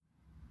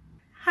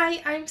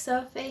Hi, I'm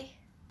Sophie.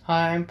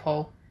 Hi, I'm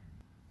Paul.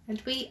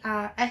 And we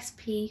are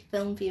SP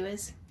Film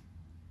Viewers.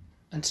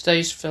 And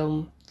today's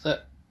film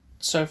that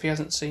Sophie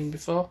hasn't seen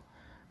before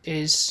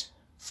is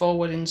Four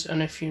Weddings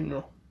and a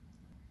Funeral.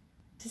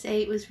 To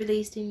say it was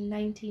released in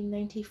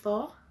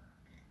 1994.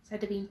 So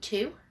I'd have been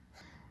 2.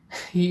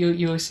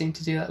 You always seem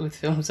to do that with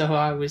films. Oh,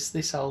 I was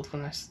this old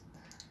when I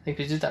think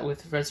we did that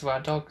with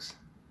Reservoir Dogs.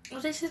 Well,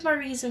 this is my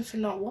reason for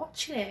not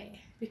watching it.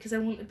 Because I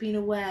wouldn't have been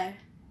aware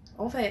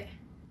of it.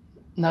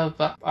 No,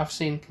 but I've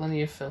seen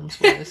plenty of films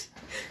where this.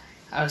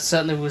 I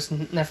certainly was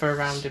never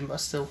around him, but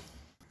still.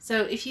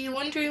 So if you're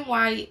wondering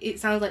why it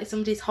sounds like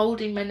somebody's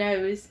holding my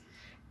nose,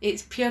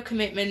 it's pure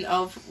commitment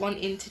of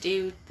wanting to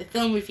do the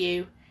film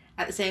review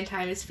at the same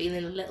time as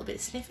feeling a little bit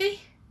sniffy.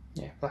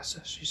 Yeah, bless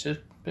her. She's a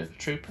bit of a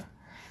trooper.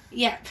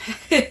 Yep,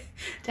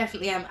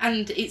 definitely am.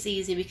 And it's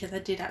easy because I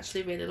did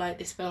actually really like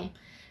this film.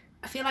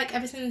 I feel like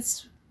ever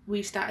since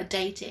we've started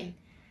dating,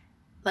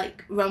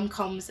 like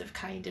rom-coms have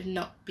kind of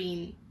not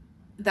been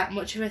that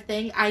much of a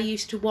thing. I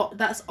used to watch,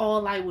 that's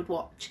all I would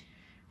watch,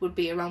 would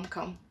be a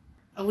rom-com.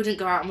 I wouldn't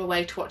go out of my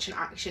way to watch an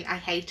action. I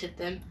hated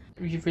them.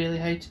 You really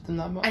hated them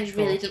that much? I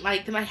really didn't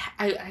like them.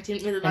 I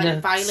didn't really like the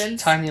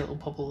violence. Tiny little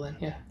bubble then,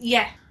 yeah.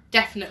 Yeah,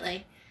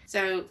 definitely.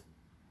 So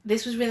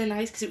this was really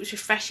nice because it was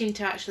refreshing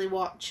to actually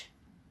watch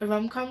a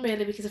rom-com,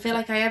 really, because I feel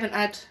like I haven't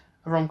had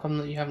a rom-com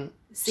that you haven't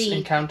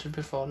encountered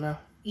before, no.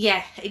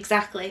 Yeah,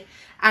 exactly.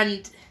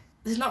 And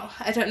there's not,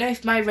 I don't know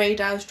if my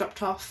radar's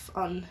dropped off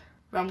on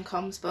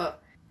rom-coms, but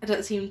I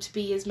don't seem to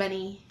be as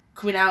many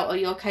coming out, or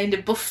you're kind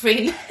of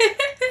buffering.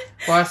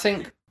 Well, I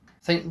think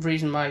the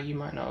reason why you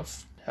might not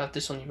have had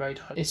this on your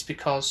radar is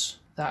because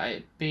that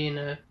it being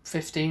a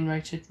 15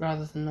 rated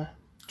rather than a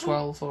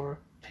 12 or a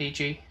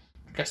PG.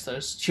 I guess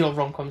those your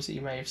rom-coms that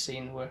you may have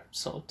seen were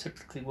sort of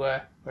typically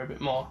were a bit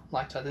more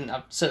light.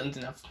 Certainly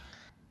didn't have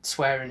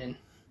swearing in.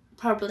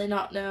 Probably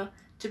not, no,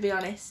 to be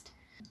honest.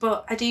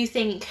 But I do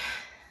think,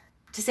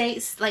 to say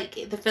it's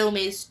like the film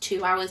is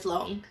 2 hours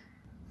long.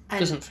 It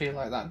doesn't feel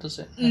like that, does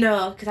it?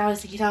 No, because I was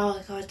thinking, oh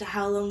God,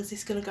 how long is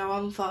this going to go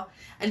on for?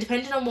 And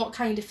depending on what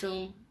kind of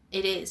film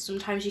it is,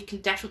 sometimes you can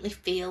definitely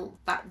feel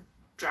that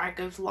drag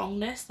of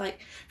longness.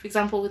 Like, for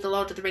example, with The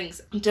Lord of the Rings,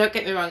 don't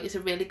get me wrong, it's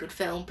a really good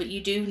film, but you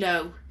do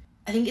know,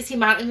 I think it's the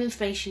amount of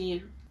information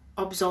you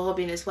absorb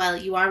in as well.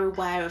 You are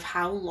aware of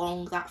how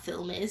long that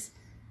film is.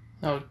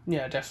 Oh,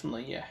 yeah,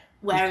 definitely, yeah.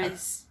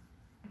 Whereas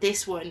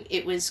this one,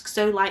 it was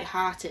so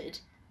light-hearted.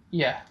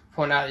 Yeah,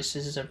 point out this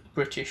is a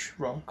British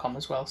rom-com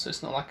as well, so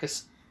it's not like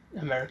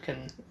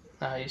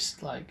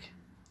Americanized, like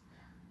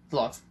a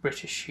lot of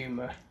British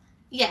humour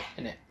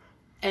in it.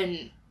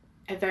 And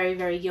a very,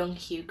 very young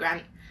Hugh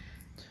Grant.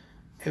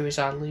 Who is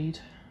our lead?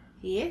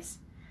 He is.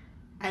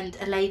 And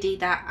a lady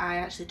that I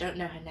actually don't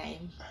know her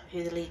name,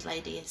 who the lead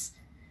lady is.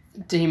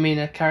 Do you mean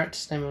a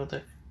character's name or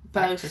the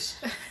both? Actors?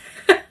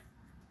 Do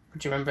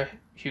you remember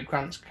Hugh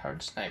Grant's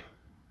character's name?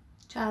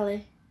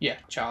 Charlie. Yeah,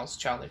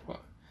 Charlie.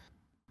 What?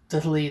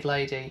 The lead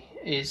lady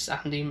is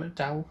Andie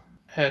MacDowell.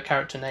 Her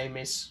character name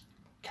is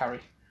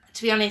Carrie.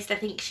 To be honest, I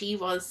think she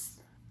was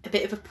a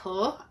bit of a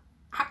poor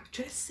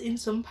actress in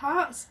some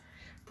parts.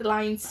 The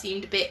lines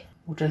seemed a bit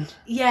wooden.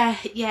 Yeah.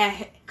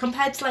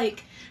 Compared to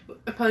like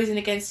opposing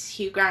against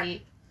Hugh Grant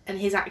and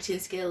his acting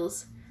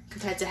skills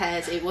compared to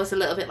hers, it was a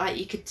little bit like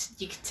you could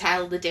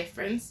tell the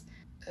difference.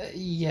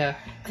 Yeah.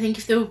 I think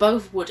if they were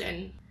both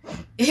wooden,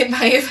 it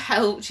might have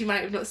helped. You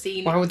might have not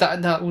seen. Why would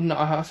that would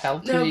not have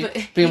helped? No, It'd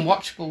but be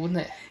unwatchable, wouldn't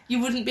it? You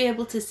wouldn't be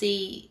able to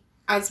see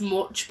as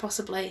much,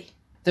 possibly.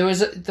 She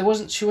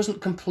wasn't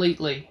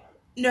completely.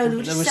 No, there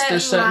was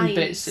certain lines.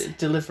 bits.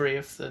 Delivery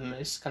of them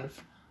is kind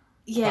of.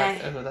 Yeah.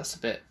 Like, oh, that's a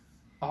bit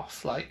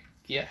off. Like,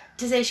 yeah.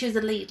 To say she was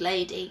the lead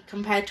lady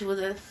compared to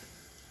other,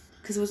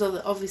 because there was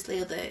obviously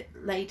other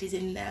ladies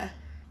in there.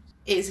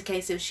 It's a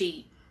case of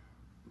she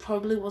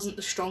probably wasn't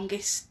the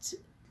strongest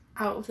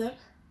out of them.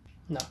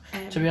 No.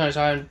 To be honest,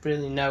 I don't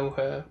really know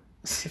her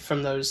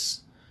from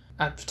those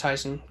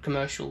advertising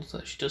commercials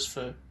that she does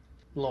for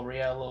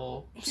L'Oreal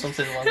or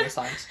something along those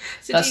lines.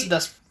 So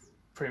that's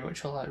pretty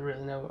much all I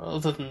really know,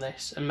 other than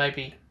this, and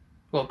maybe,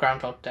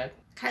 Groundhog Day.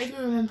 I can't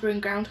even remember in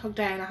Groundhog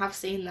Day, and I have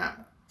seen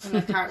that, and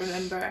I can't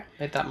remember.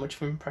 Made that much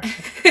of an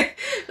impression.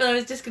 Well, I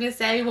was just going to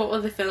say, what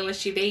other film has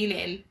she been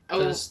in?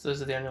 Those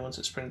are the only ones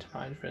that spring to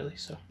mind, really,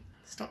 so...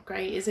 It's not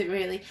great, is it,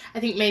 really? I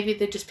think maybe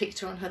they just picked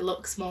her on her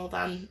looks more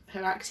than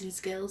her acting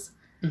skills.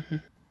 Mm-hmm.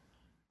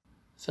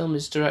 Film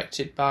is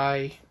directed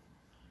by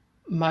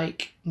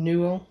Mike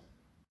Newell.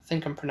 I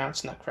think I'm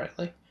pronouncing that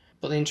correctly.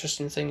 But the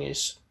interesting thing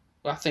is,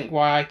 I think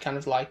why I kind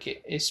of like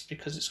it is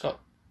because it's got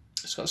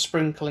a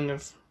sprinkling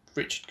of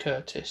Richard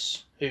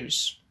Curtis,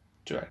 who's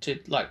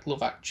directed like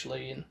Love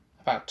Actually and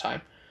About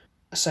Time.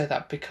 I say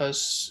that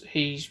because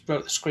he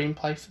wrote the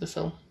screenplay for the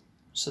film,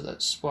 so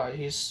that's why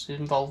his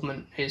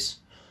involvement is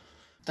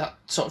that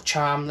sort of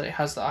charm that it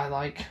has that I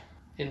like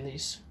in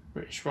these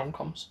British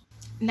rom-coms.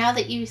 Now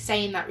that you're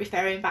saying that,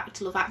 referring back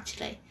to Love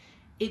Actually,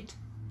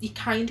 you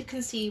kind of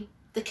can see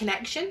the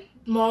connection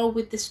more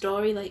with the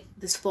story. Like,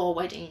 there's 4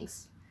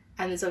 weddings,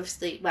 and there's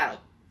obviously,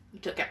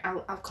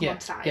 I'll come on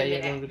to that yeah, in a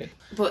yeah, minute. good.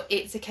 But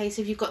it's a case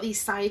of you've got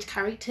these side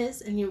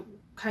characters and you're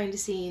kind of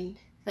seeing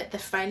like the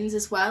friends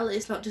as well.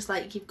 It's not just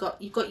like you've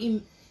got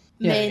your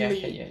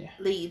main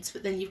leads,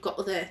 but then you've got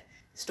other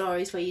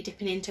stories where you're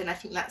dipping into, and I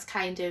think that's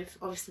kind of,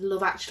 obviously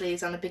Love Actually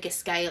is on a bigger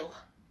scale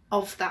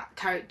of that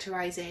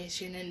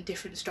characterisation and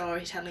different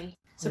storytelling.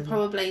 So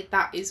probably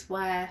that is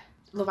where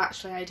Love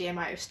Actually idea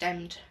might have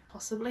stemmed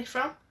possibly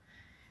from.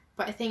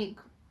 But I think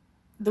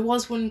there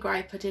was one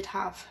gripe I did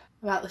have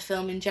about the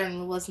film in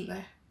general, wasn't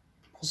there?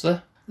 Was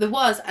there? There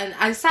was, and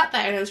I sat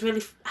there and I was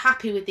really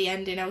happy with the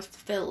ending. I was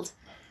fulfilled.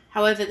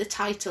 However, the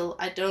title,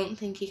 I don't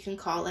think you can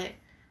call it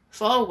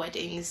 4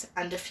 Weddings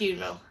and a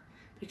Funeral,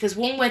 because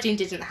one wedding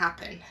didn't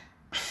happen.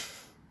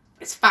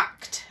 It's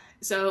fact.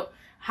 So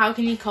how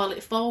can you call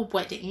it 4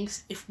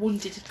 weddings if one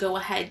didn't go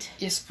ahead?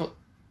 Yes, but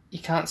you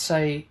can't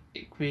say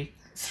it could be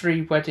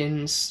 3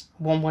 weddings,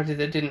 1 wedding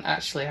that didn't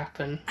actually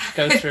happen,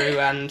 go through,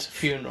 and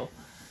funeral.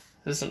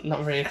 There's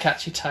not really a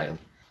catchy title.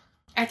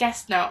 I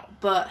guess not,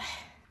 but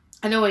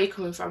I know where you're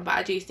coming from, but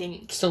I do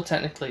think... Still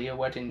technically your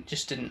wedding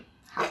just didn't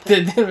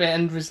happen. The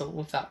end result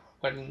of that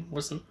wedding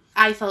wasn't.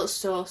 I felt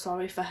so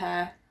sorry for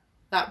her,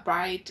 that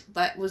bride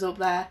that was up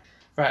there.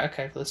 Right,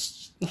 okay,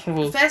 let's...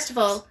 First of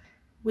all,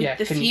 with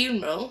the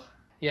funeral...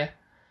 Yeah.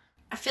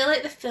 I feel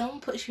like the film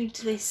puts you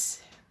into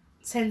this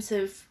sense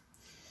of,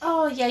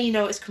 oh yeah, you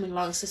know it's coming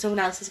along, so someone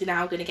else is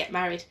now going to get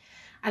married.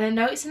 And I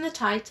know it's in the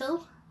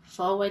title,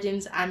 4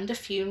 Weddings and a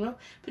Funeral,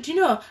 but you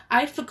know,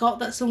 I'd forgot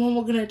that someone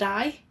were going to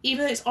die,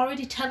 even though it's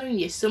already telling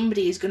you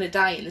somebody is going to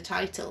die in the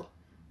title.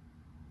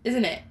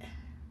 Isn't it?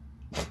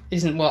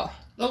 Isn't what?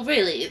 Well,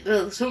 really,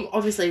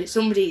 obviously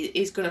somebody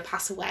is going to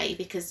pass away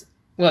because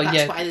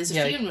that's why there's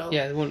a funeral.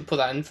 Yeah, they wouldn't put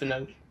that in for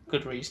no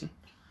good reason.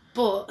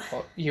 But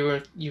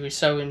you were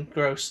so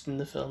engrossed in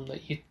the film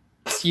that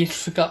you'd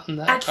forgotten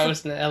that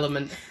was an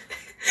element.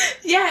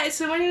 Yeah,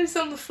 so when he was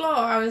on the floor,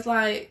 I was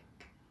like,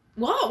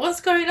 what's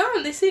going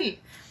on? This isn't...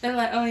 They're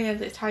like, oh yeah,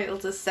 the title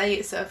does say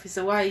it, Sophie,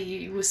 so why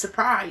you were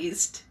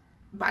surprised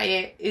by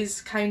it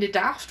is kind of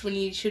daft when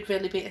you should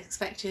really be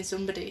expecting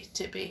somebody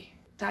to be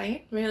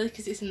dying, really,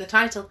 because it's in the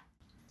title.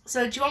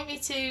 So do you want me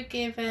to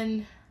give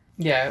a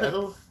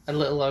little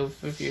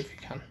overview if you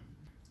can?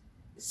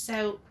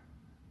 So,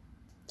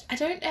 I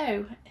don't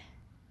know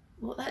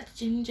what that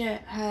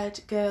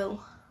ginger-haired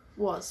girl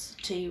was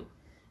to...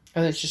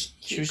 Oh,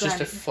 she was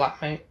just a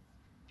flatmate.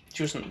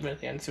 She wasn't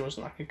really anything,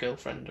 wasn't like a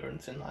girlfriend or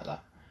anything like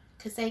that.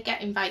 Because they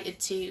get invited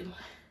to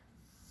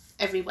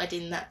every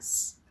wedding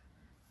that's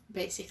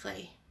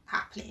basically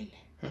happening.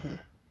 Mm-hmm.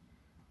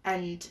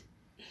 And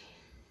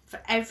for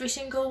every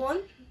single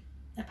one,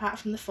 apart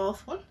from the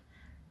 4th one,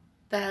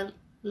 they're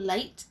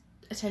late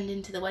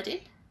attending to the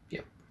wedding.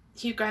 Yep.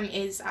 Hugh Grant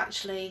is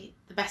actually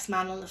the best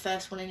man on the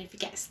first one, and if he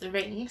gets the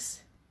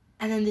rings.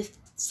 And then the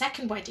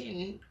second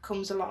wedding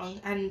comes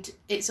along, and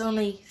it's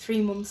only 3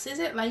 months, is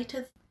it,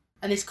 later?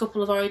 And this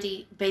couple have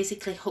already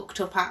basically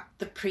hooked up at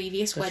the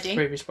previous wedding.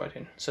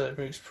 So it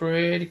moves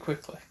pretty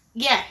quickly.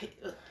 Yeah,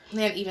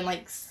 they haven't even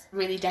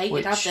really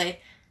dated, have they?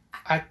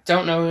 I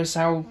don't know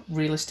how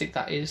realistic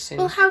that is.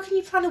 Well, how can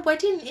you plan a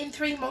wedding in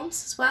 3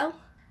 months as well?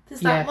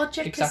 There's that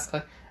logic.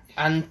 Exactly.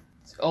 And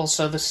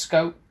also the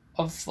scope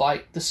of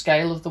the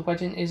scale of the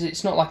wedding is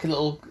it's not like a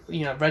little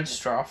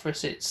registrar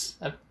office. It's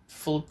a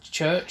full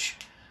church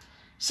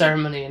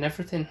ceremony and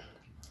everything.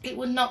 It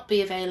would not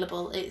be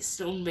available. It's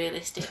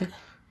unrealistic.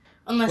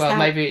 Unless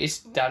maybe it's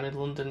down in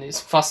London.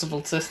 It's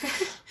possible to.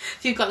 If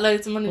you've got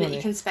loads of money that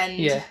you can spend.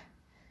 Yeah.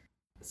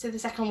 So the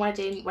second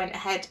wedding went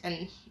ahead,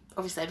 and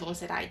obviously everyone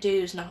said I do.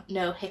 There's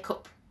no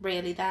hiccup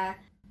really there.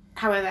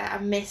 However, I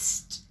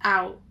missed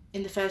out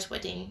in the first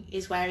wedding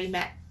is where he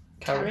met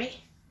Carrie.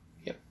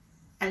 Yep.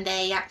 And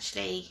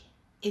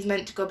he's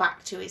meant to go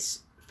back to his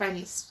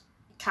friend's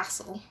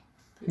castle.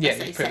 Yeah,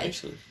 pretty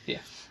much. Yeah.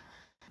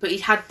 But he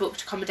had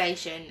booked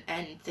accommodation,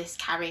 and this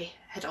Carrie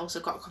had also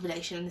got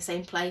accommodation in the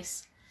same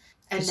place.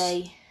 And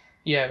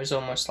it was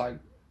almost like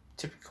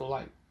typical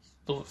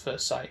love at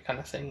first sight kind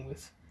of thing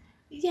with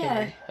him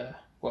and her.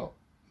 Well,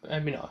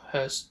 maybe not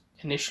hers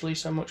initially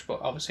so much,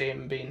 but obviously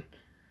him being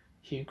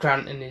Hugh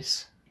Grant in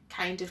his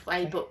kind of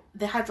way. But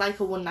they had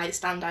a one night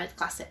stand, I'd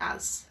class it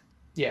as.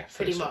 Yeah,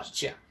 pretty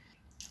much. Yeah.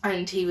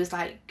 And he was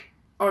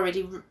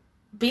already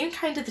being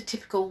kind of the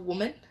typical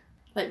woman,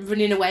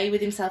 running away with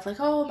himself,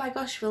 oh my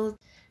gosh, we'll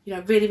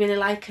really really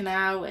like her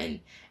now, and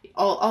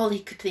all he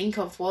could think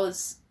of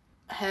was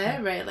her,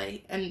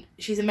 really. And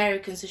she's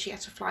American, so she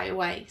had to fly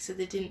away, so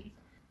they didn't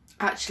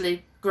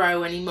actually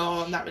grow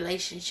anymore on that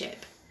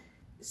relationship.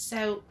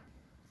 So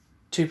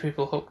 2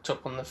 people hooked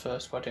up on the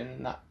first wedding,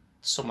 and that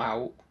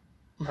somehow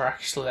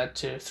miraculously led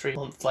to a 3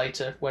 month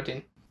later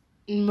wedding.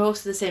 Most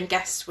of the same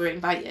guests were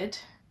invited,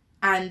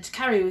 and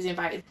Carrie was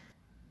invited.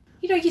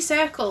 Your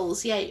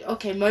circles,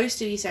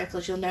 most of your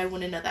circles you'll know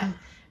one another,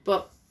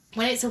 but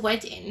when it's a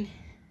wedding,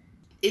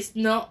 it's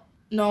not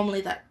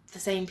normally that the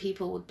same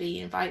people would be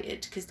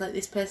invited, because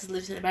this person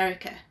lives in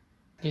America.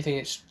 You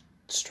think it's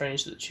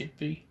strange that she'd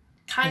be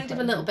kind of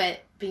a little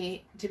bit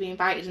to be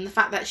invited, and the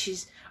fact that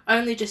she's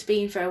only just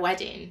been for a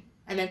wedding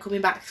and then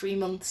coming back 3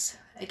 months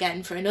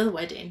again for another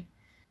wedding.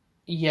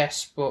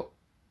 Yes, but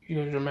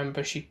you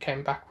remember she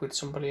came back with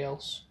somebody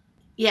else.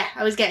 Yeah,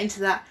 I was getting to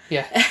that.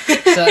 Yeah.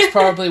 So that's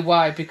probably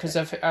why, because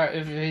of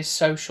his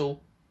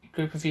social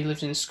group of he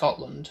lives in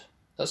Scotland.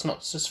 That's not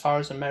as far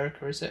as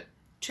America, is it?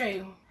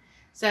 True.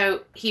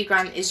 So Hugh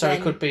Grant is So then...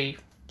 it could be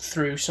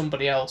through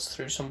somebody else.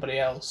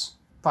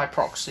 By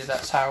proxy,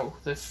 that's how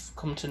they've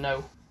come to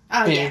know.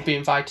 Be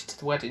invited to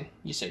the wedding,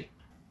 you see.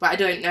 But I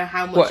don't know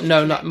how much... What?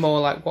 No, not more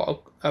like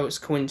what... Oh, it's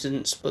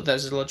coincidence, but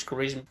there's a logical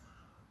reason.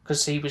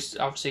 Because he was,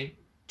 obviously,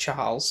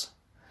 Charles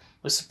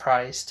was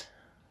surprised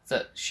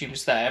that she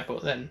was there,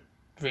 but then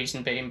the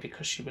reason being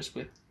because she was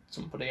with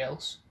somebody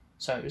else.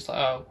 So it was like,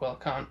 oh, well,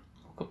 I can't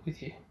hook up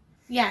with you.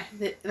 Yeah,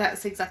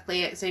 that's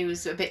exactly it. So he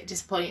was a bit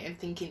disappointed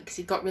thinking, because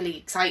he got really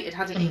excited,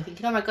 hadn't he?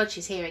 Thinking, oh my God,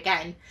 she's here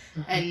again,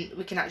 and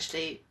we can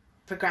actually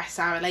progress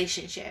our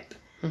relationship.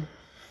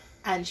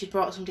 And she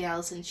brought somebody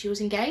else, and she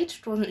was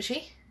engaged, wasn't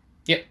she?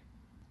 Yep.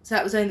 So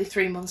that was only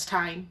 3 months'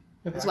 time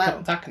as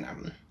well. That can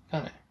happen,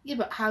 can't it? Yeah,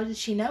 but how did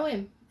she know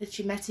him? Had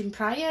she met him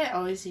prior,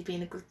 or has he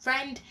been a good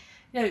friend?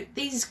 You know,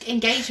 these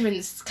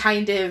engagements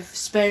kind of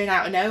spurring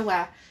out of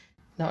nowhere.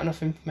 Not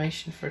enough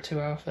information for a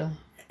 2-hour film.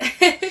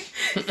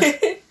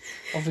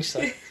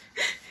 Obviously.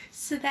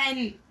 So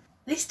then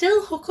they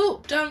still hook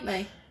up, don't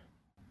they?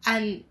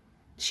 And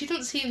she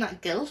doesn't seem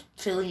that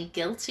feeling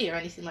guilty or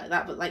anything like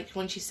that, but like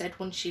when she said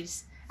once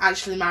she's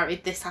actually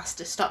married, this has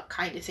to stop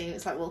kind of thing.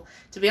 It's like, well,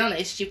 to be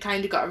honest, you've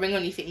kind of got a ring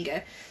on your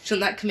finger.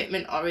 Shouldn't that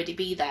commitment already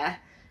be there?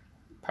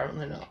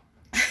 Apparently not.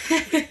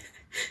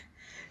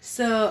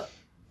 So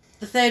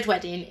the third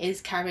wedding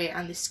is Carrie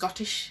and the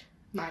Scottish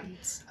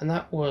man's. And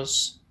that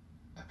was,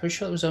 I'm pretty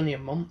sure it was only a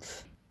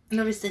month. And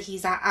obviously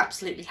he's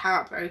absolutely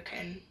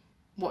heartbroken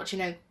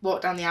watching her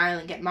walk down the aisle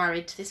and get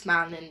married to this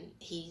man, and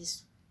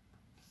he's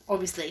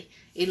obviously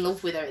in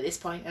love with her at this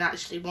point and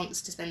actually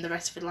wants to spend the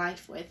rest of her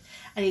life with.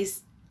 And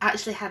he's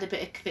actually had a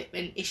bit of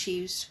commitment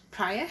issues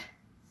prior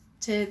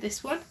to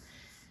this one.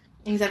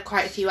 And he's had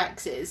quite a few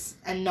exes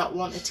and not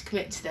wanted to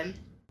commit to them.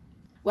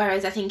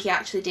 Whereas I think he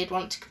actually did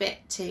want to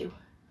commit to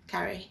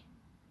Carrie.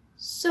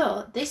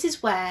 So this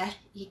is where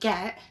you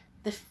get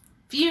the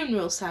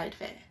funeral side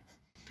of it.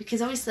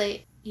 Because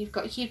obviously you've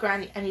got Hugh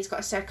Grant and he's got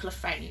a circle of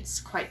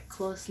friends, quite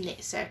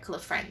close-knit circle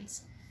of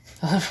friends.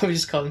 We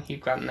just call him Hugh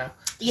Grant now.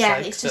 Yeah,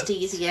 it's just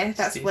easier.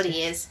 That's what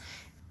he is.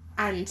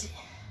 And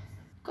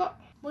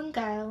got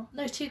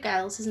two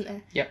girls, isn't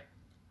there? Yep.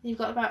 You've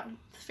got about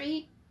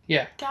 3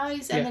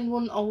 guys and then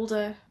one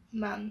older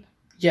man.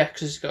 Yeah,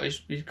 because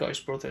he's got his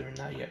brother in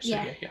there, yeah. So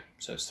yeah.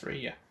 So it's 3,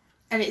 yeah.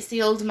 And it's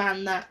the older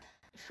man that,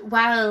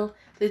 while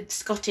the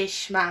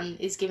Scottish man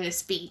is giving a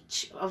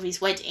speech of his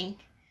wedding,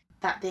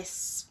 that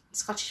this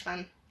Scottish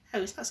man...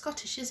 Oh, he's not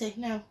Scottish, is he?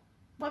 No.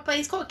 Well, but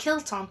he's got a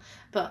kilt on,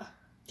 but...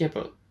 Yeah,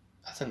 but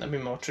I think that'd be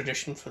more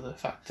tradition for the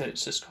fact that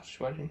it's a Scottish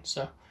wedding,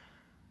 so...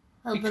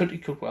 Well,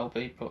 it could well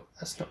be, but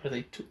that's not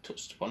really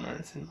touched upon or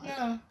anything.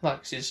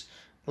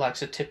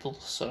 Likes a tipple,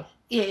 so...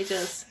 Yeah, he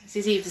does.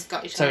 He's either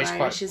Scottish or Irish, isn't he?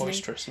 So he's quite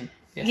boisterous and...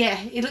 Yeah,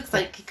 he looks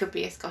like he could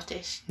be a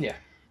Scottish. Yeah.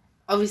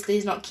 Obviously,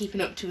 he's not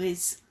keeping up to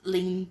his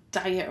lean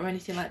diet or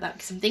anything like that,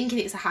 because I'm thinking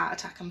it's a heart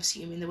attack, I'm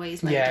assuming, the way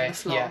he's laid on the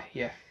floor.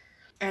 Yeah.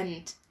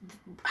 And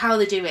how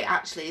they do it,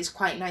 actually, is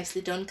quite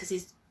nicely done, because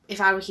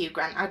if I were Hugh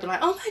Grant, I'd be like,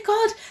 oh my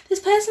God,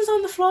 this person's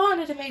on the floor,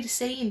 and I'd have made a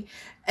scene.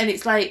 And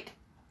it's like,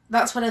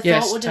 that's what I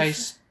thought would have...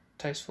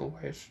 tasteful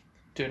way of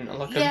doing it.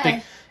 Like a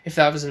big, if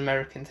that was an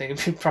American thing,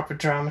 it'd be proper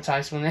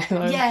dramatised, wouldn't it?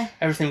 Like,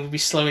 everything would be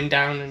slowing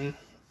down and...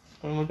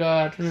 Oh my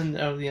God! And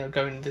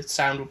the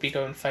sound would be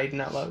fading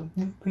out like,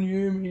 can you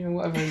hear me or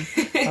whatever,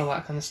 and all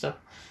that kind of stuff.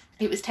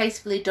 It was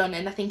tastefully done,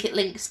 and I think it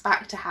links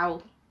back to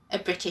how a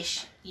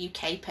British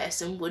UK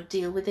person would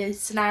deal with these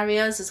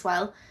scenarios as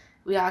well.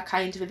 We are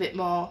kind of a bit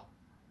more...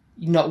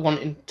 Not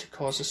wanting to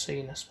cause a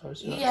scene, I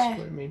suppose. That's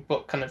what I mean.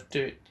 But kind of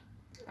do it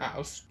out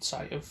of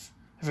sight of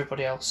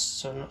everybody else,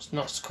 so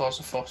not to cause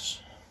a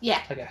fuss.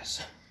 Yeah. I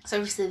guess. So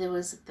obviously there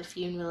was the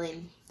funeral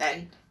in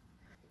then,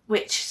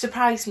 which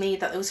surprised me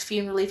that there was a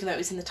funeral even though it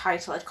was in the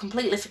title. I'd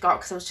completely forgot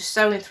because I was just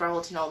so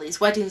enthralled in all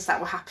these weddings that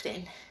were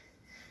happening.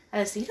 And I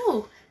was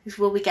thinking,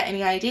 will we get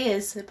any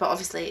ideas? But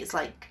obviously it's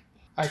like...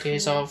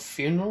 Ideas of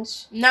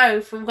funerals?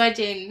 No, for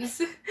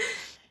weddings.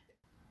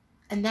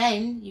 And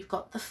then you've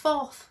got the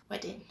 4th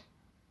wedding,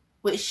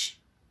 which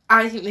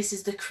I think this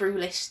is the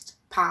cruelest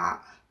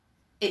part.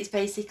 It's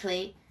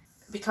basically,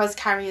 because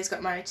Carrie has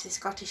got married to the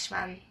Scottish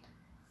man,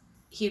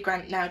 Hugh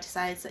Grant now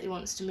decides that he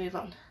wants to move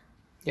on.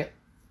 Yep.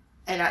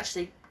 And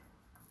actually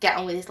get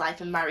on with his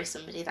life and marry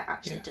somebody that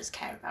actually does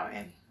care about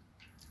him.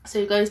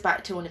 So he goes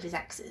back to one of his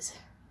exes.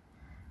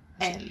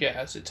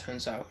 As it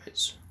turns out,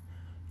 it's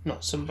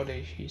not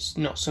somebody, he's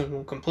not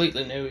someone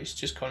completely new, it's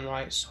just gone,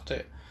 right, sod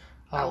it.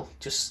 I'll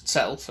just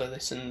settle for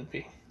this and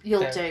be...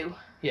 You'll do.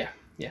 Yeah.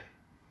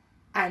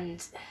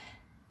 And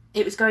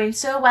it was going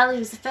so well. It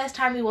was the first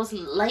time he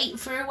wasn't late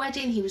for a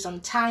wedding. He was on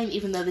time,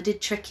 even though they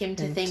did trick him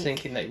to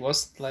thinking that he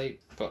was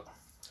late, but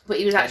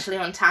he was actually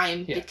on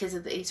time because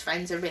of his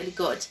friends are really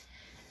good.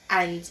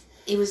 And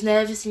he was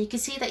nervous, and you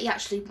could see that he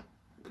actually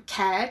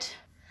cared.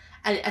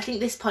 And I think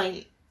this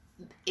point,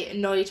 it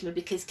annoyed me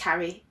because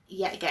Carrie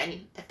yet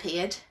again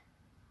appeared,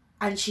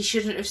 and she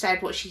shouldn't have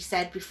said what she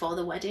said before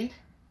the wedding,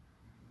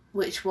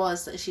 which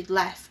was that she'd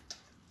left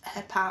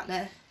her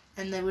partner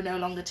and they were no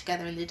longer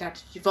together and they'd had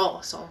a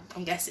divorce, or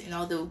I'm guessing,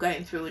 or they were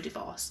going through a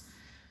divorce.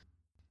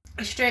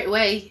 And straight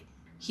away,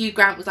 Hugh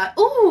Grant was like,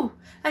 "Ooh,"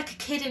 like a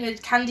kid in a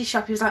candy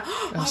shop. He was like,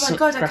 "Oh my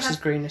god, grass is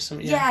green or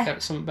something." Yeah,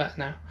 get something better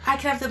now. I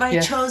can have my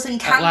chosen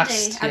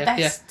candy at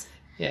best.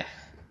 Yeah.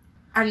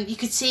 And you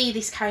could see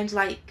this kind of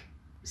like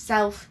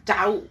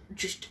self-doubt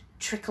just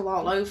trickle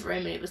all over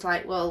him, and it was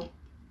like, well,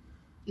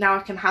 now I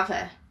can have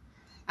her,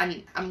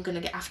 and I'm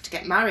gonna have to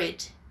get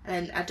married,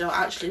 and I don't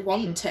actually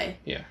want to.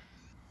 Yeah.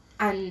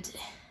 And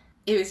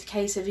it was a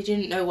case of he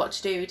didn't know what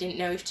to do. He didn't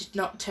know if to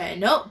not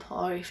turn up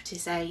or if to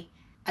say,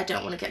 "I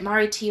don't want to get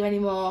married to you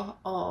anymore,"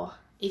 or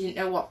he didn't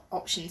know what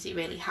options he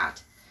really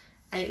had.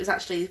 And it was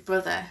actually his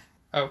brother.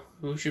 Oh,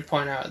 we should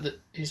point out that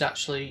he's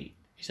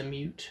a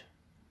mute,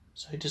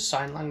 so he does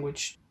sign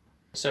language.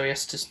 So he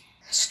has to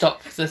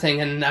stop the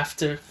thing, and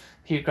after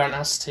Hugh Grant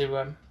has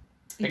to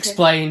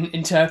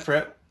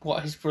interpret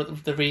what his brother,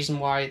 the reason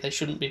why they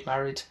shouldn't be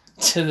married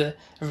to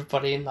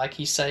everybody, and like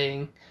he's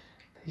saying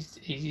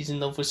he's in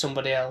love with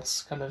somebody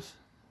else, kind of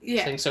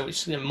thing. So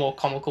it's a more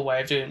comical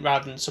way of doing it,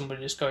 rather than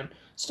somebody just going,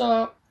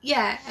 "Stop."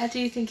 Yeah, I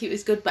do think it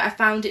was good, but I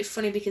found it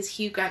funny because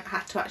Hugh Grant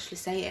had to actually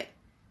say it.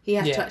 He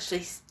had to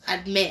actually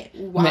admit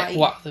why.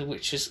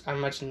 Which is, I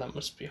imagine that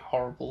must be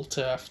horrible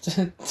to have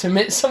to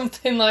admit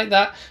something like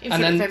that. In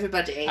front of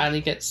everybody. And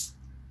he gets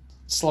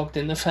slogged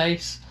in the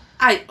face.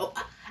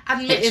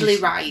 Admittedly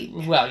right.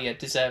 Well, yeah,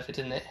 deserved,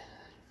 isn't it?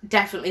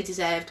 Definitely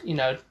deserved. You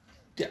know,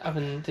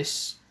 having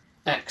this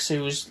ex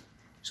who was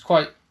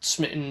quite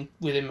smitten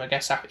with him, I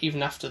guess,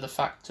 even after the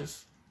fact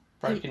of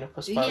breaking up,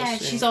 I suppose. Yeah,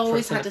 she's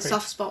always had a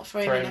soft spot for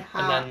him in her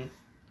heart. And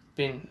then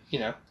being,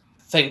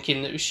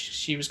 thinking that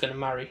she was going to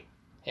marry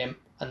him,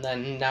 and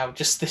then now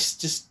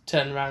just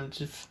turn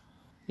around of,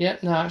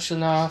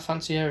 I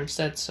fancy her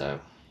instead, so.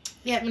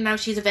 Yeah, but now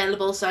she's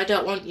available, so I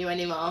don't want you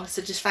anymore,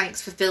 so just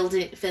thanks for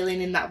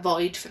filling in that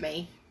void for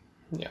me.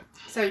 Yeah.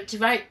 So,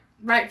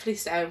 rightfully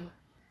so,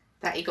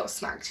 that he got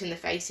smacked in the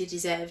face, he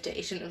deserved it,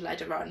 he shouldn't have led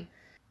her on.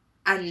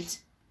 And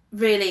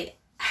really,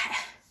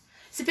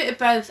 it's a bit of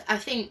both. I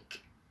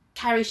think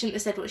Carrie shouldn't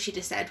have said what she'd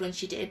have said when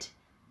she did,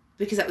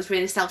 because that was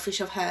really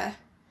selfish of her.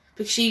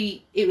 Because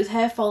it was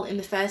her fault in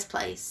the first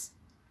place,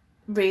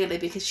 really,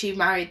 because she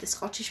married the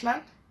Scottish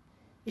man.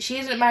 If she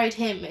hadn't married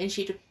him and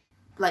she'd have,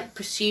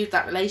 pursued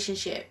that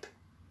relationship,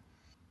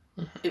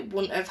 it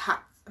wouldn't have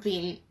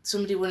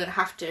somebody wouldn't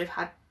have to have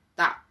had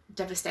that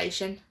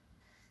devastation.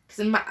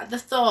 Because the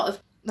thought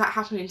of that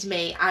happening to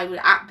me, I would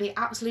be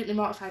absolutely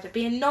mortified. I'd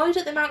be annoyed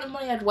at the amount of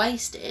money I'd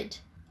wasted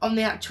on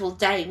the actual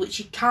day, which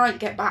you can't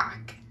get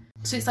back.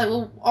 So it's like,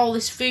 well, all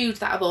this food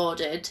that I've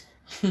ordered,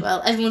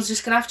 well, everyone's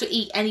just going to have to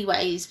eat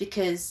anyways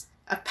because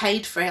I've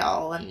paid for it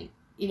all, and,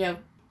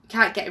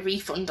 can't get a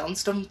refund on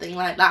something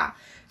like that.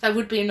 So I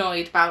would be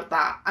annoyed about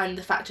that, and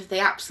the fact of the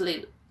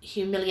absolute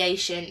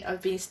humiliation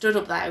of being stood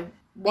up there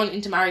wanting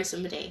to marry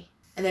somebody,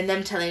 and then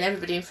them telling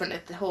everybody in front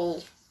of the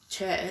whole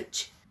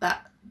church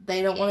that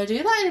they don't want to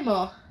do that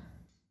anymore.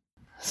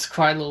 That's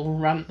quite a little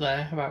rant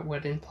there about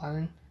wedding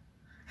planning.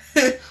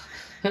 Well,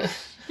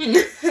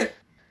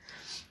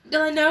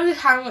 I know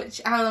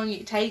how long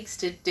it takes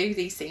to do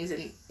these things,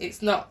 and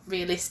it's not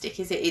realistic,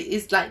 is it? It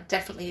is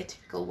definitely a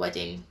typical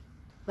wedding,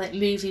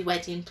 movie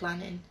wedding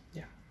planning.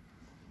 Yeah.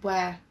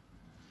 Where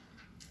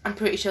I'm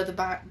pretty sure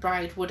the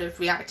bride would have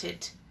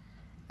reacted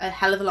a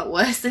hell of a lot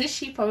worse than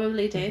she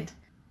probably did. Mm-hmm.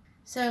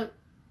 So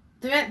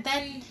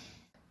then,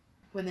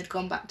 when they'd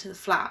gone back to the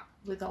flat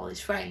with all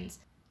his friends,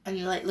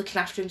 and looking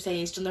after him, saying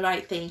he's done the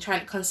right thing,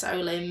 trying to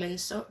console him and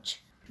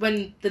such,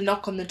 when the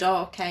knock on the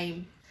door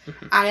came,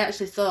 I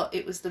actually thought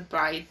it was the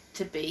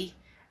bride-to-be,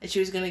 and she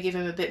was going to give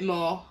him a bit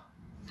more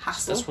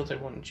hassle. That's what they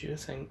wanted you to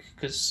think,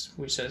 because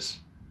we says,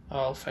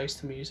 I'll face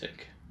the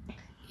music.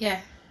 Yeah.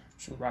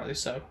 Rightly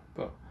so,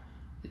 but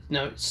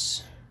no,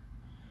 it's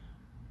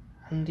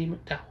Andie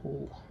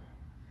MacDowell.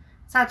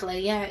 Sadly,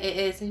 yeah, it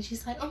is. And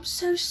she's like, "I'm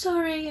so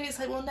sorry." And it's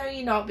like, well, no,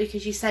 you're not,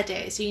 because you said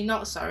it, so you're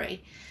not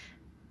sorry.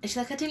 And she's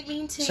like, "I didn't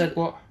mean to." Said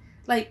what?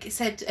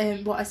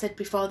 Said what I said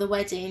before the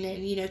wedding,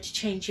 and, to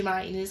change your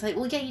mind. And it's like,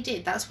 well, yeah, you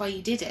did. That's why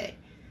you did it.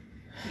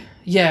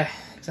 Yeah,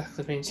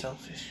 exactly, being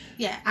selfish.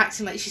 Yeah,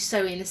 acting like she's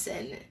so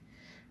innocent.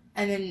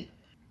 And then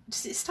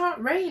does it start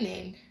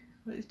raining?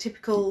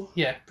 Typical...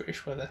 Yeah,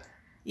 British weather.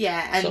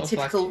 Yeah, and sort of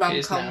typical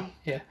rom-com.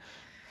 Yeah.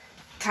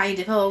 Kind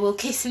of, we'll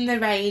kiss in the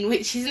rain,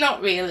 which is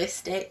not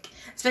realistic.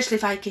 Especially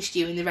if I kissed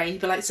you in the rain.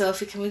 You'd be like,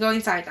 "Sophie, can we go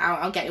inside now?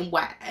 I'm getting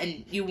wet."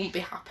 And you wouldn't be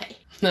happy.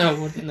 No, I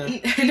wouldn't, no.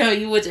 No,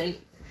 you wouldn't.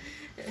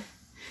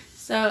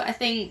 So I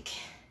think...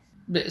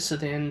 Bits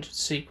of the end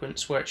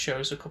sequence where it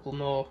shows a couple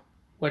more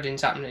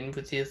weddings happening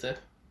with the other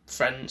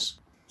friends.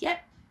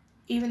 Yep.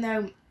 Even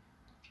though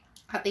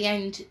at the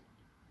end,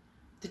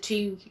 the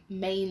two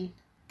main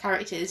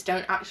characters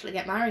don't actually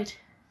get married.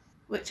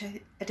 Which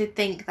I did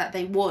think that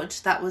they would.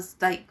 That was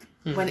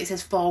when it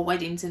says 4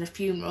 weddings and a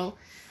funeral.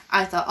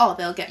 I thought,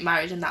 they'll get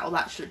married and that will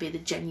actually be the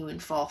genuine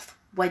 4th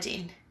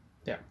wedding.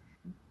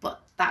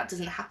 that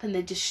doesn't happen.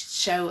 They just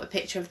show a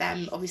picture of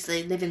them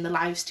obviously living their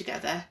lives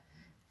together,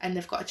 and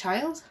they've got a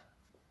child.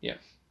 Yeah.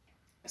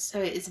 So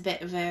it's a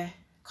bit of a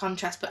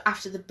contrast, but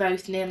after they're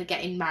both nearly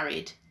getting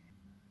married,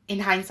 in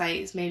hindsight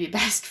it's maybe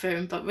best for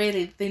them, but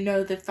really they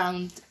know they've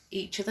found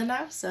each other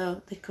now,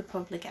 so they could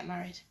probably get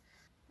married.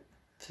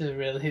 They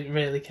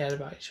really cared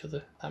about each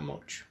other that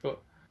much,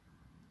 but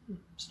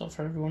it's not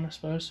for everyone, I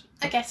suppose.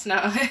 I guess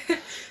not.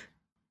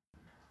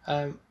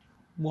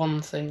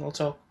 One thing I'll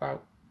talk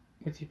about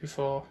with you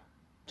before I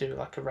do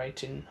like a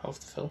rating of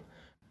the film.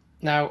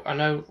 Now, I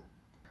know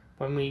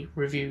when we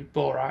reviewed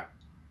Borat,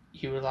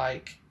 you were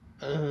like,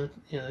 the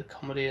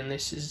comedy in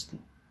this is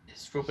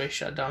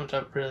rubbish. I don't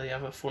really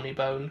have a funny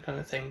bone kind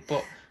of thing.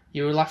 But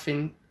you were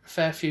laughing a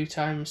fair few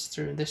times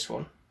through this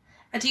one.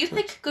 I do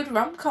like a good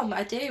rom-com.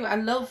 I do. I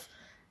love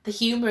the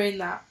humour in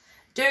that.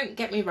 Don't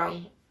get me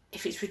wrong,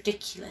 if it's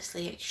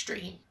ridiculously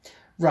extreme.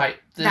 Right.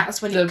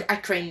 That's when I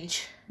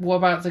cringe. What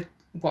about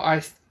what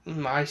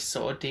I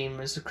sort of deem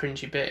as a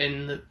cringy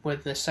bit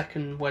with the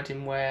second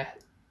wedding where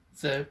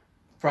the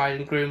bride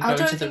and groom go into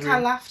the room? I don't think I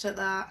laughed at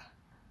that.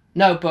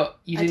 No, but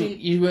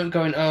you weren't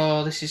going,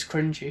 oh, this is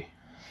cringy.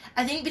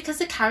 I think because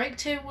the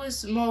character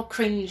was more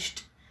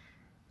cringed,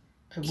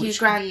 Hugh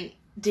Grant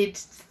did.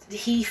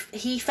 He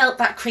felt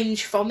that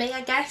cringe for me,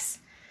 I guess.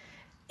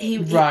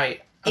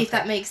 Right. Okay. If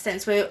that makes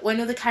sense. Where when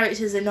other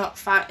characters are not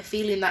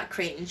feeling that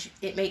cringe,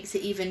 it makes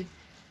it even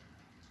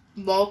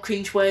more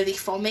cringe-worthy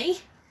for me.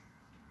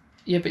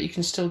 Yeah, but you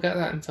can still get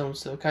that in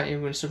films though, can't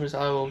you? When someone's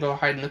like, oh, we'll go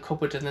hide in the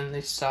cupboard, and then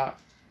they start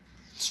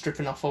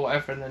stripping off or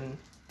whatever, and then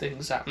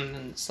things happen,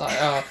 and it's like,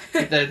 oh,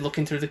 they're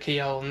looking through the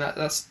keyhole, and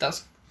that's.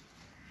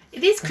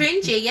 It is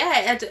cringy,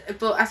 yeah,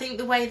 but I think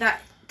the way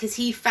that, because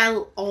he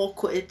felt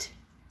awkward.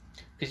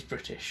 He's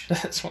British.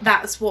 That's what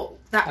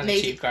that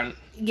made it. Grant.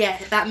 Yeah,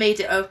 that made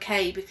it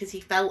okay because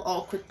he felt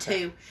awkward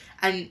too,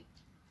 and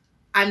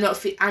I'm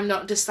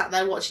not just sat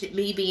there watching it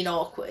me being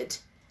awkward,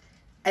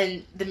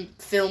 and the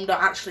film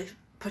not actually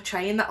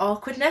portraying that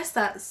awkwardness.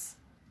 That's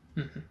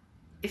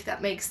if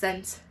that makes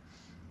sense.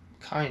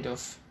 Kind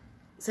of.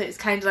 So it's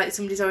kind of like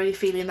somebody's already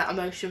feeling that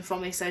emotion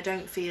from me, so I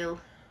don't feel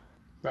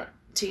right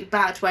too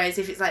bad. Whereas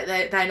if it's like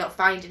they're not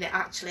finding it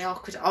actually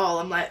awkward at all,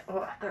 I'm like,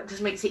 oh, that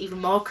just makes it even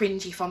more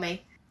cringy for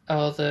me.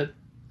 Oh, the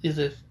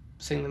other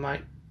thing that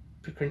might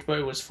be cringe, but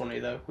it was funny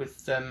though,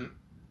 with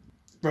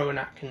Rowan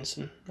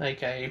Atkinson,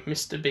 aka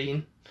Mr.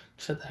 Bean,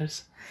 for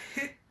those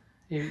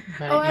who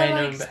may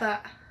know him better.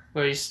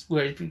 Where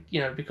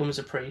he becomes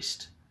a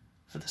priest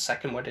for the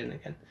second wedding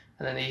again,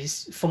 and then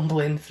he's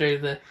fumbling through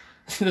the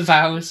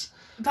vows.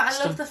 But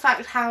I love the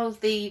fact how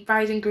the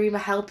bride and groom are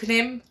helping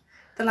him.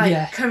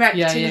 They're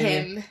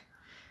correcting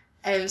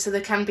him, so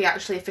they can be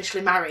actually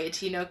officially married.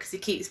 Because he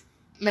keeps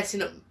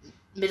messing up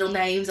middle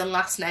names and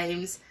last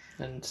names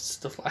and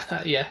stuff like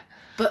that. Yeah.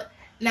 But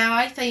now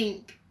I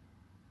think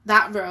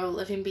that role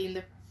of him being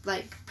the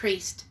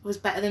priest was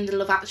better than the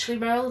Love Actually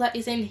role that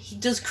he's in. He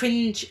does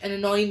cringe and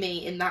annoy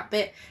me in that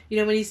bit.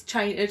 When he's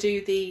trying to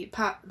do the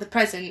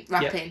present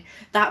wrapping,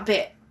 that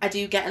bit I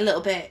do get a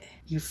little bit.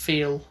 You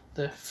feel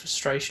the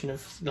frustration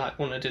of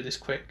wanting to do this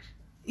quick.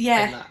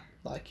 Yeah. In that,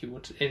 like you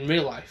would in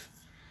real life.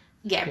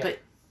 Yeah, but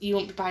you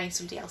won't be buying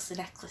somebody else a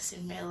necklace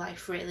in real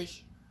life, really.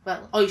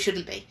 Well, or you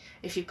shouldn't be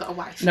if you've got a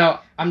wife. No,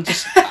 I'm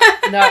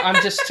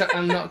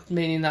not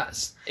meaning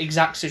that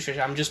exact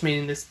situation. I'm just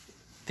meaning this.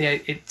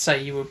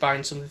 Say you were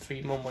buying something for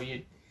your mum or your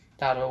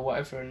dad or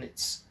whatever, and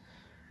it's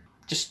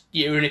just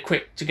you're in a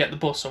quick to get the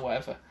bus or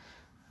whatever.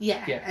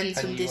 Yeah, and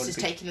somebody's just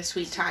taking a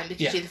sweet time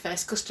because you're the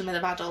first customer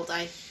they've had all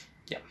day.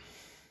 Yeah.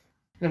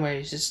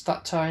 Anyways, it's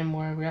that time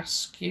where we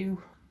ask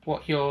you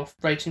what your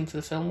rating for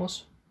the film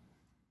was.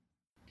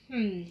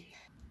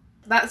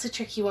 That's a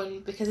tricky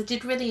one because I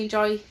did really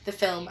enjoy the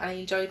film and I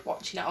enjoyed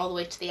watching it all the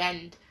way to the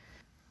end.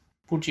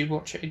 Would you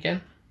watch it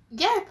again?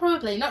 Yeah,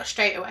 probably. Not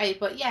straight away,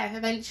 but yeah,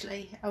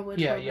 eventually I would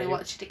probably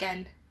watch it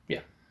again.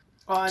 Yeah.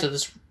 So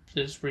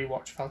there's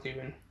rewatch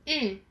value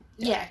in...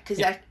 Yeah,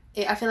 because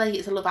I feel like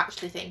it's a Love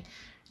Actually thing.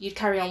 You'd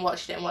carry on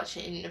watching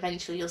it and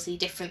eventually you'll see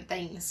different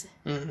things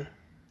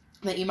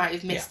that you might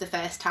have missed the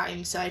first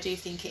time, so I do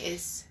think it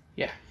is.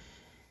 Yeah.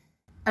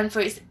 And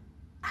for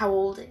how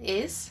old it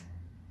is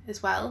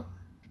as well,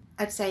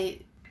 I'd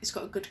say it's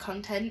got good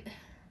content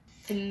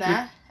in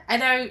there. I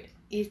know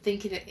you're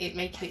thinking it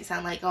making it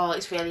sound like, oh,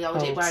 it's really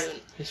old, it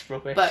won't. It's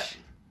rubbish. But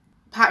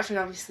apart from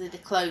obviously the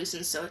clothes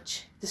and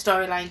such, the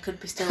storyline could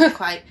be still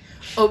quite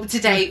up to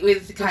date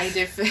with kind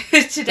of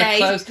today.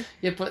 The clothes,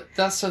 yeah, but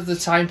that's of the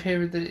time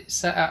period that it's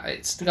set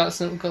at.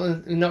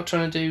 They're not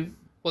trying to do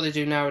what they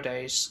do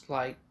nowadays,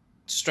 like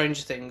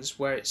Stranger Things,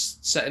 where it's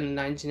set in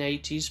the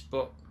 1980s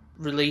but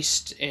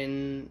released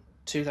in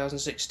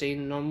 2016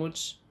 and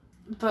onwards.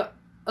 But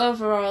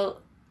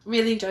overall,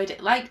 really enjoyed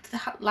it. Liked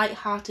the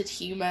light-hearted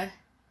humour.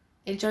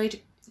 Enjoyed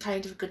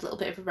kind of a good little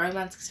bit of a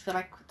romance because I feel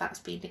like that's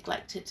been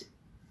neglected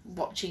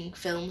watching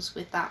films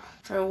with that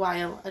for a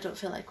while. I don't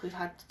feel like we've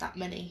had that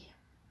many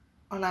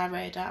on our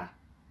radar.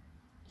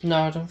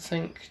 No, I don't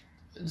think.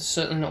 There's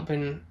certainly not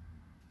been...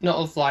 Not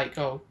of like,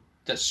 oh,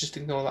 let's just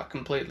ignore that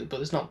completely, but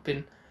there's not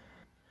been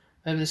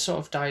maybe they sort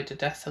of died a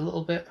death a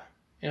little bit.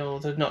 You know,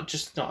 they're not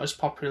as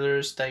popular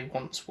as they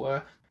once were.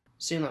 It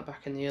seemed like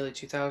back in the early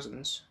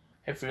 2000s,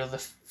 every other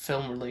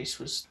film release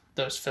was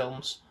those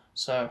films.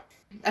 So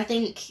I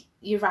think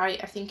you're right.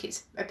 I think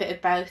it's a bit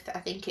of both. I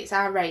think it's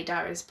our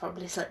radar has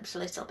probably slipped a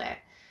little bit,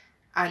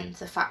 and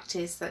the fact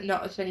is that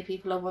not as many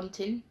people are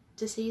wanting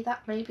to see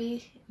that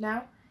maybe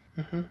now.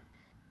 Mm-hmm.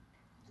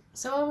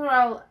 So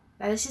overall,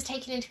 now this is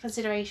taking into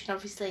consideration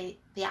obviously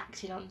the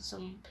acting on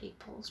some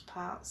people's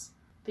parts,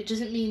 but it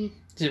doesn't mean.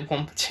 Is it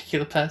one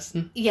particular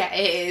person? Yeah,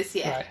 it is.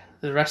 Yeah. Right.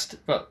 The rest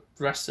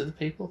of the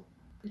people.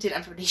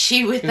 Didn't have an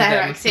issue with With their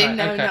them. acting. Right,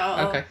 No, okay, not at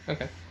all.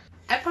 Okay.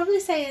 I'd probably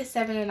say a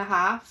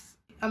 7.5,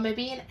 or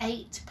maybe an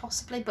 8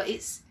 possibly, but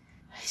it's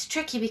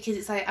tricky because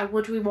it's like I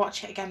would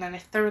rewatch it again and I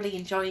thoroughly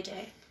enjoyed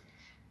it,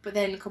 but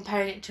then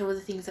comparing it to other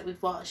things that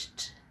we've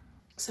watched.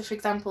 So for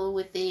example,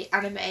 with the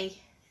anime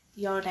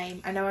Your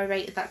Name, I know I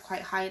rated that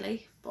quite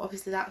highly, but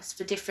obviously that was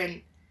for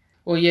different.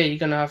 Well, yeah, you're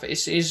gonna have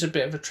it is a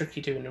bit of a tricky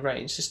doing a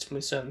rating system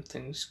with certain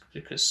things,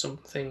 because some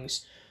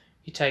things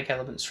you take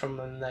elements from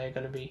and they're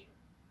going to be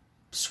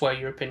sway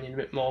your opinion a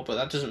bit more, but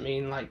that doesn't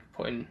mean like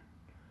putting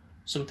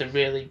something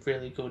really,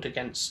 really good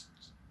against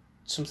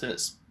something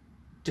that's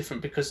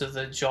different because of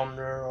the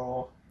genre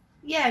or...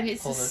 Yeah, and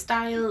it's the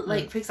style,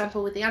 like for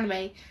example with the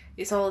anime,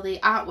 it's all the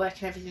artwork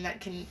and everything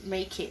that can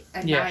make it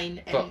a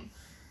 9. But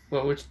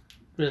well, we're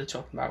really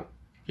talking about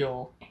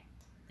your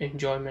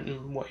enjoyment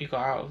and what you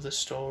got out of the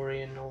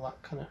story and all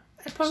that kind of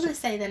I'd probably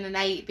say then an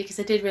 8 because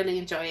I did really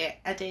enjoy it.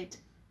 I did.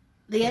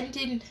 The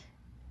ending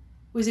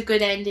was a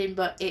good ending,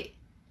 but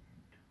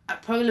I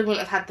probably wouldn't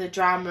have had the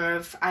drama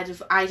of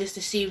I just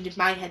assumed in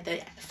my head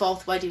that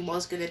fourth wedding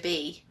was going to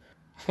be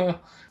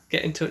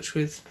get in touch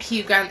with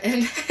Hugh Grant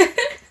and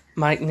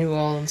Mike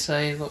Newell and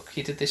say, look,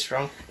 you did this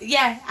wrong.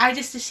 Yeah, I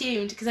just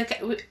assumed because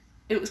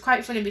it was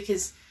quite funny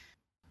because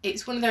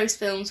it's one of those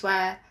films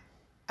where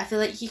I feel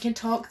like you can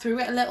talk through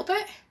it a little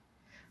bit.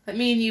 Like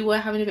me and you were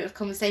having a bit of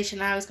conversation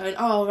and I was going,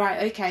 oh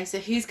right, okay, so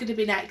who's going to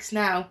be next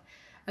now?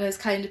 And I was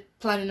kind of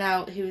planning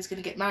out who was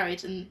going to get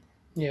married, and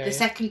the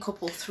second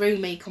couple threw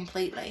me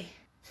completely.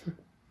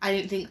 I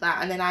didn't think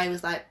that, and then I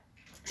was like,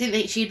 I didn't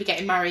think she'd be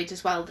getting married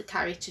as well, the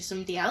Carrie, to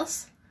somebody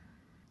else.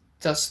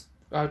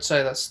 I would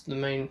say that's the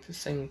main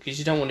thing, because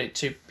you don't want it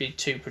to be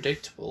too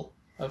predictable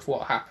of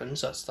what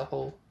happens. That's the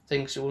whole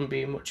thing, so it wouldn't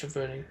be much of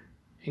an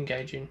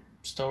engaging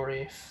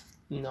story if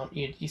not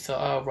you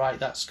thought, oh right,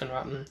 that's going to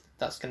happen.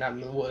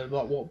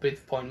 What would be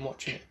the point in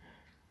watching it?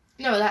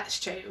 No, that's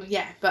true,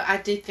 yeah, but I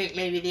did think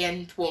maybe the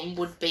end one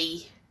would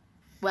be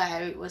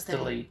where it was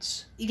the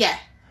leads. Yeah.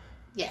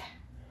 Right.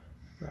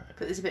 But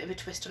there's a bit of a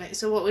twist on it.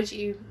 So what would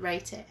you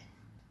rate it?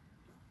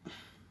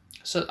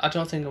 So I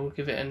don't think I would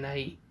give it an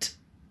 8.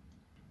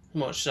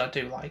 Much as I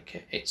do like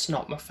it, it's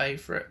not my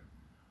favourite.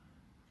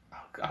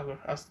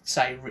 I'd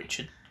say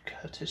Richard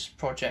Curtis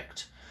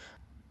project.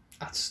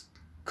 I'd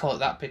call it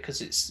that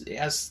because it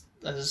has,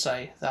 as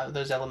I say,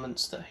 those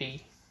elements that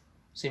he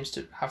seems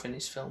to have in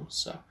his films.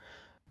 So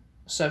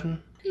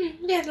 7.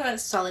 Yeah, no,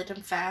 that's solid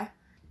and fair.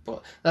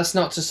 But that's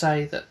not to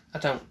say that I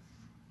don't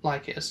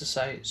like it. As I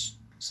say,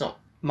 it's not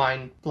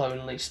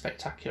mind-blowingly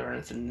spectacular or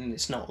anything, and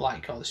it's not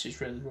like, oh, this is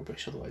really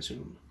rubbish, otherwise we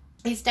wouldn't.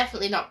 It's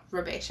definitely not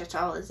rubbish at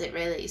all, is it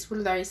really? It's one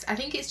of those, I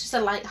think it's just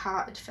a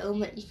light-hearted film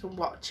that you can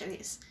watch, and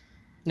it's...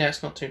 Yeah,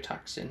 it's not too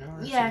taxing or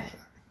anything like that.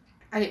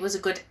 And it was a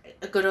good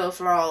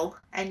overall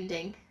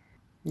ending.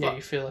 Yeah,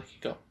 you feel like you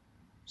got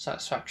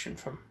satisfaction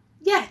from...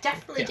 Yeah,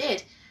 definitely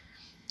did.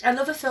 I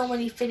love a film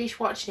when you finish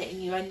watching it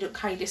and you end up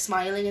kind of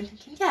smiling and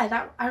thinking,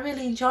 yeah, I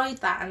really enjoyed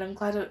that, and I'm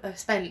glad I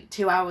spent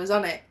 2 hours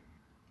on it.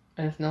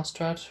 Anything else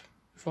to add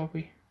before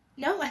we...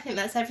 No, I think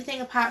that's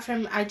everything, apart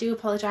from I do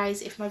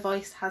apologise if my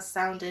voice has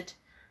sounded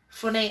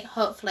funny.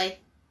 Hopefully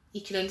you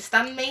can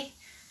understand me.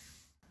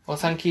 Well,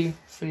 thank you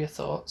for your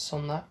thoughts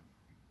on that.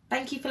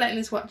 Thank you for letting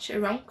us watch a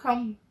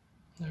rom-com.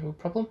 No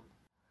problem.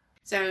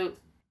 So,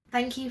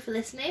 thank you for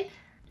listening.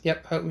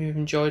 Yep, hope you've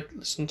enjoyed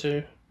listening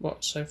to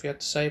what Sophie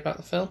had to say about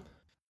the film.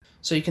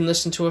 So you can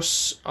listen to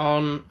us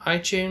on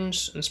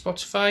iTunes and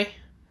Spotify,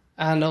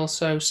 and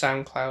also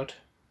SoundCloud.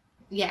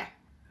 Yeah.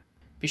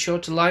 Be sure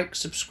to like,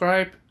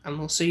 subscribe, and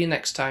we'll see you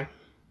next time.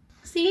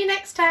 See you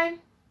next time.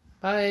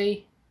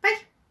 Bye. Bye.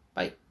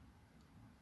 Bye.